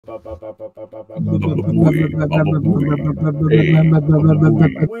Wheel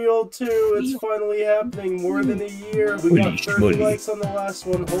 2, it's finally happening, more than a year. We got 30 likes on the last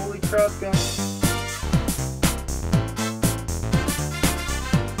one, holy crap, guys.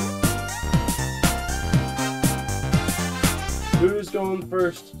 Who's going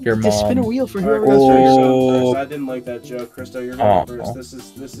first? Your mom. Just spin a wheel for whoever Alright, goes Krista, you're first. going first. I didn't like that joke. Krista, you're going first.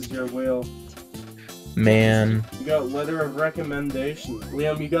 This is your wheel. Man. You got letter of recommendation.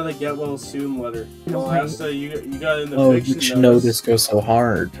 Liam, you got a get well soon letter. Krista, you got an eviction notice go so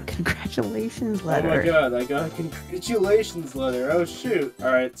hard. Congratulations Oh letter. my god, I got a congratulations letter. Oh shoot.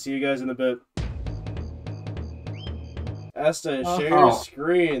 Alright, see you guys in a bit. Asta, share your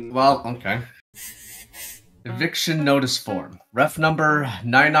screen. Well, okay. Eviction notice form. Ref number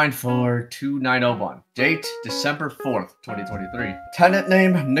 9942901. Date December 4th, 2023. Tenant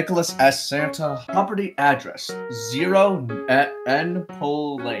name Nicholas S. Santa. Property address 0 N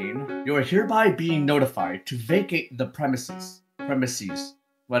Pole Lane. You are hereby being notified to vacate the premises.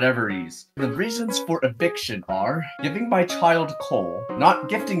 Whatever is. The reasons for eviction are giving my child coal, not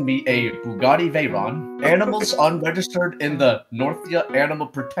gifting me a Bugatti Veyron, animals unregistered in the Northia Animal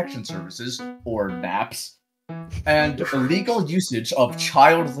Protection Services, or NAPS, and illegal usage of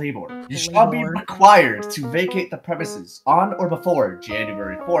child labor. You shall be required to vacate the premises on or before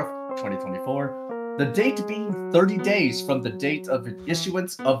January 4th, 2024, the date being 30 days from the date of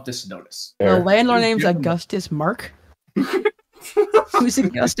issuance of this notice. The landlord name's Augustus Mark. Who's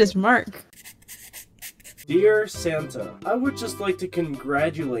Augustus Mark? Dear Santa, I would just like to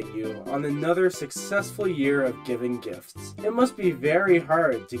congratulate you on another successful year of giving gifts. It must be very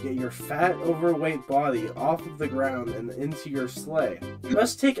hard to get your fat, overweight body off of the ground and into your sleigh. It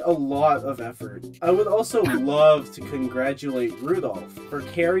must take a lot of effort. I would also love to congratulate Rudolph for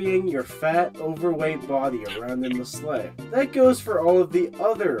carrying your fat, overweight body around in the sleigh. That goes for all of the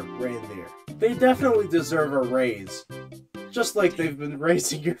other reindeer. They definitely deserve a raise. Just like they've been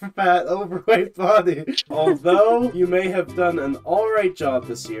raising your fat, overweight body. Although you may have done an alright job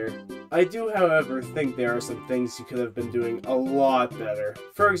this year, I do, however, think there are some things you could have been doing a lot better.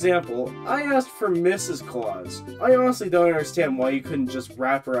 For example, I asked for Mrs. Claus. I honestly don't understand why you couldn't just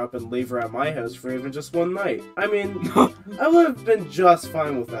wrap her up and leave her at my house for even just one night. I mean, I would have been just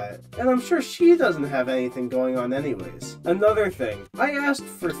fine with that, and I'm sure she doesn't have anything going on anyways. Another thing, I asked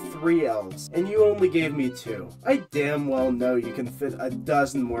for 3 elves, and you only gave me 2. I damn well know you can fit a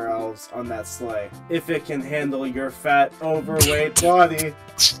dozen more elves on that sleigh, if it can handle your fat, overweight body.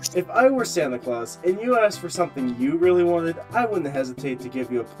 If I were Santa Claus, and you asked for something you really wanted, I wouldn't hesitate to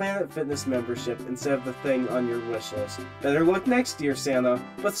give you a Planet Fitness membership instead of the thing on your wish list. Better luck next year, Santa.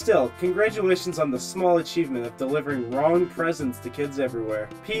 But still, congratulations on the small achievement of delivering wrong presents to kids everywhere.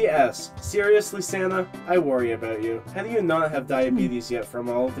 P.S. Seriously, Santa, I worry about you. How do you not have diabetes yet from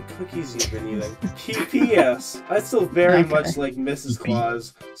all of the cookies you've been eating? P.P.S. I still very much like Mrs.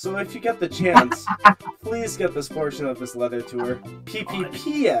 Claus, so if you get the chance, please get this portion of this letter to her.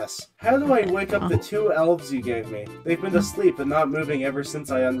 P.P.P.S. How do I wake up the 2 elves you gave me? They've been asleep and not moving ever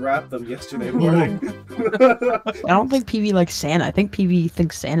since I unwrapped them yesterday morning. I don't think PV likes Santa. I think PV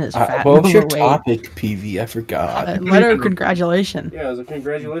thinks Santa's fat. What was your topic, PV? I forgot. Letter of congratulations. Yeah, it was a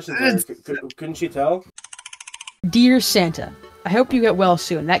congratulations letter. Couldn't you tell? Dear Santa, I hope you get well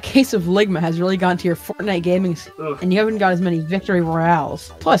soon. That case of Ligma has really gone to your Fortnite gaming, and you haven't got as many victory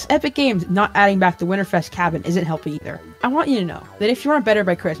royales. Plus, Epic Games not adding back the Winterfest cabin isn't helping either. I want you to know that if you aren't better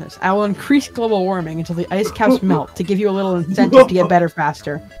by Christmas, I will increase global warming until the ice caps melt to give you a little incentive to get better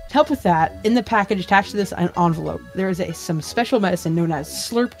faster. To help with that, in the package attached to this envelope, there is some special medicine known as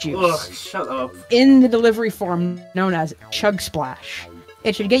Slurp Juice. Ugh, shut up. In the delivery form known as Chug Splash.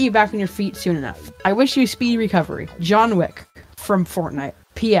 It should get you back on your feet soon enough. I wish you speedy recovery. John Wick. From Fortnite.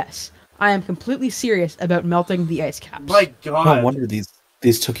 P.S. I am completely serious about melting the ice caps. My god. No wonder these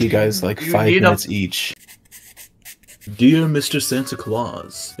took you guys like 5 minutes each. Dear Mr. Santa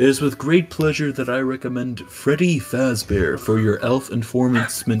Claus, it is with great pleasure that I recommend Freddy Fazbear for your Elf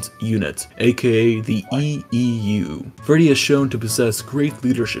Enforcement Unit, aka the EEU. Freddy has shown to possess great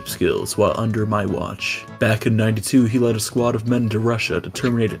leadership skills while under my watch. Back in '92, he led a squad of men to Russia to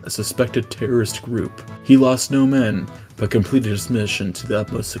terminate a suspected terrorist group. He lost no men, but completed his mission to the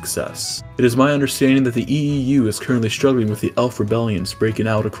utmost success. It is my understanding that the EEU is currently struggling with the elf rebellions breaking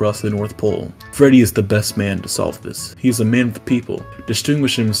out across the North Pole. Freddy is the best man to solve this. He is a man of the people,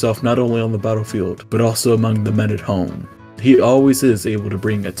 distinguishing himself not only on the battlefield, but also among the men at home. He always is able to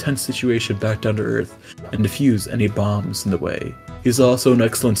bring a tense situation back down to earth and defuse any bombs in the way. He's also an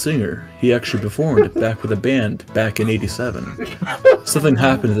excellent singer. He actually performed back with a band back in '87. Something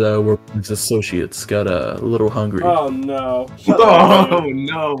happened where his associates got a little hungry. Oh no. Oh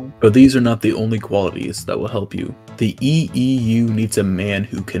no. But these are not the only qualities that will help you. The EEU needs a man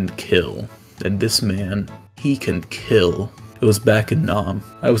who can kill. And this man, he can kill. It was back in Nam.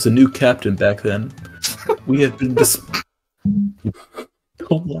 I was a new captain back then. We had been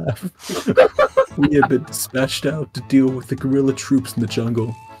Don't laugh. We had been dispatched out to deal with the guerrilla troops in the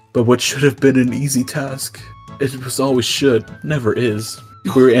jungle. But what should have been an easy task, it was always should, never is.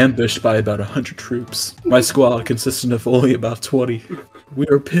 We were ambushed by about 100 troops. My squad consisted of only about 20. We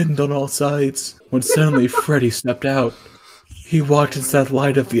were pinned on all sides, when suddenly Freddy stepped out. He walked into that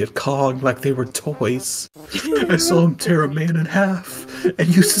line of Viet Cong like they were toys. I saw him tear a man in half,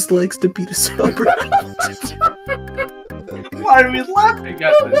 and use his legs to beat us up. Why are we laughing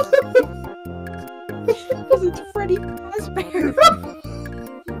at this? Because it's Freddy Fazbear.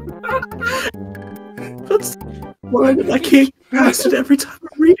 That's why I can't get past it every time I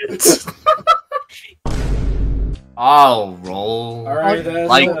read it. I'll roll. Alright, that's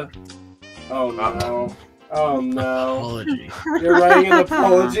Like- Oh no. Oh no. Apology. You're writing an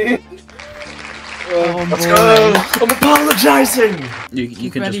apology? Let's go! I'm apologizing!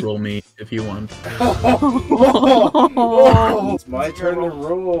 You can just roll me if you want. Oh, it's my turn to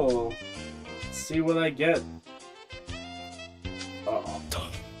roll. Let's see what I get. Uh-oh.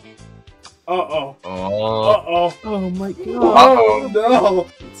 Uh-oh. Oh. Uh-oh. Oh my god. Oh no!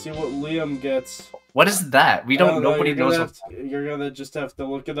 Let's see what Liam gets. What is that? We don't. Nobody knows. You're gonna just have to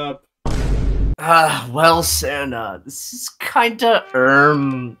look it up. Well, Santa, this is kinda,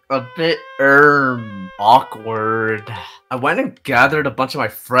 a bit, awkward. I went and gathered a bunch of my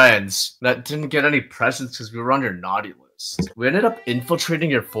friends that didn't get any presents because we were on your naughty list. We ended up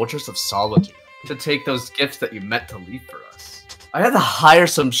infiltrating your Fortress of Solitude to take those gifts that you meant to leave for us. I had to hire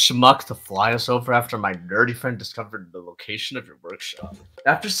some schmuck to fly us over after my nerdy friend discovered the location of your workshop.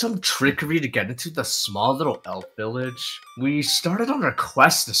 After some trickery to get into the small little elf village, we started on our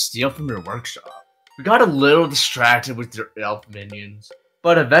quest to steal from your workshop. We got a little distracted with your elf minions,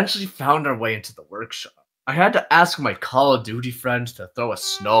 but eventually found our way into the workshop. I had to ask my Call of Duty friends to throw a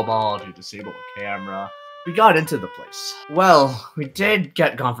snowball to disable a camera. We got into the place. Well, we did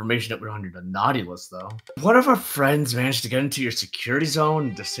get confirmation that we were on the naughty list, though. One of our friends managed to get into your security zone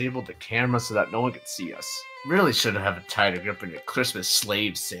and disabled the camera so that no one could see us. Really should have a tighter grip on your Christmas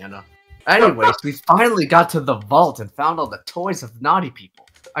slave, Santa. Anyways, we finally got to the vault and found all the toys of naughty people.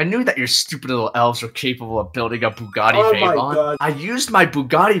 I knew that your stupid little elves were capable of building a Bugatti Oh my Veyron. God. I used my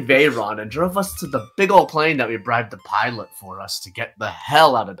Bugatti Veyron and drove us to the big old plane that we bribed the pilot for us to get the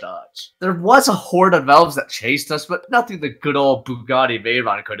hell out of Dodge. There was a horde of elves that chased us, but nothing the good old Bugatti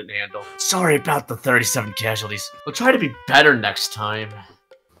Veyron couldn't handle. Sorry about the 37 casualties. We'll try to be better next time.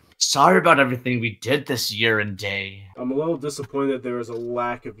 Sorry about everything we did this year and day. I'm a little disappointed there was a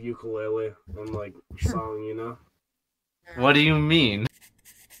lack of ukulele on, like, song, you know? What do you mean?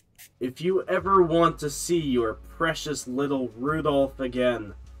 If you ever want to see your precious little Rudolph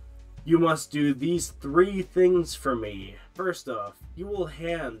again, you must do these 3 things for me. First off, you will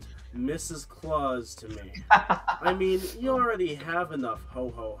hand Mrs. Claus to me. I mean, you already have enough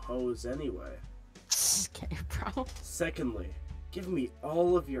ho-ho-hos anyway. Okay, bro. Secondly, give me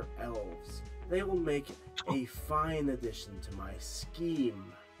all of your elves. They will make a fine addition to my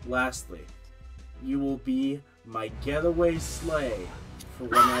scheme. Lastly, you will be my getaway sleigh for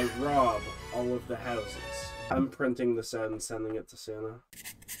when I rob all of the houses. I'm printing this out and sending it to Santa.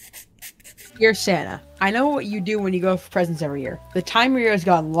 Dear Santa, I know what you do when you go for presents every year. The time of year has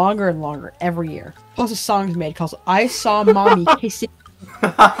gotten longer and longer every year. Plus a song's made called I Saw Mommy Kissing.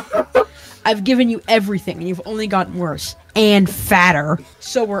 I've given you everything and you've only gotten worse. And fatter.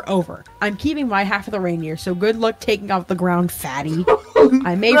 So we're over. I'm keeping my half of the reindeer, so good luck taking off the ground, fatty.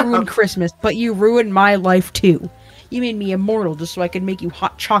 I may ruin Christmas, but you ruined my life too. You made me immortal just so I could make you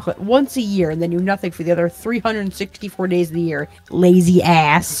hot chocolate once a year and then do nothing for the other 364 days of the year. Lazy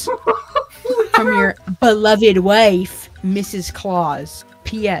ass. From your beloved wife, Mrs. Claus.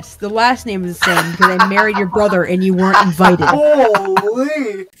 P.S. The last name is the same because I married your brother and you weren't invited.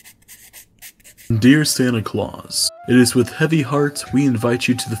 Holy! Dear Santa Claus, it is with heavy hearts we invite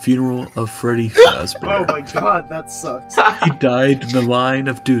you to the funeral of Freddy Fazbear. Oh my god, that sucks. He died in the line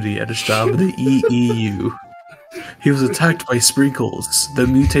of duty at his job in the EEU. He was attacked by Sprinkles, the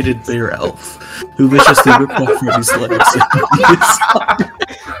mutated bear elf, who viciously ripped off Freddy's legs and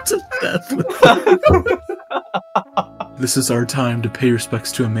to death with them. This is our time to pay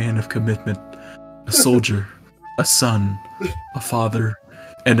respects to a man of commitment, a soldier, a son, a father,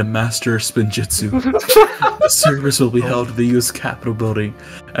 and a master spinjitzu. The service will be held at the U.S. Capitol Building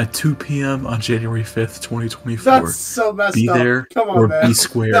at 2 p.m. on January 5th, 2024. That's so messed Be up. there Come on, or man. be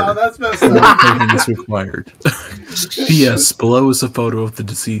square. No, that's messed No up. payment is required. P.S. Below is a photo of the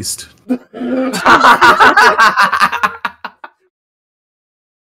deceased.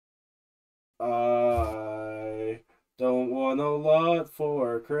 I don't want a lot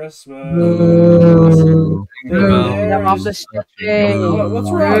for Christmas. Get him off the stage.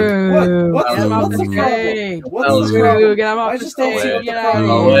 What's wrong? What's the problem? What's the problem? Get him off I the just don't see stage. what the Get problem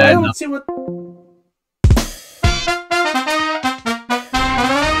out is. of I here. don't see what.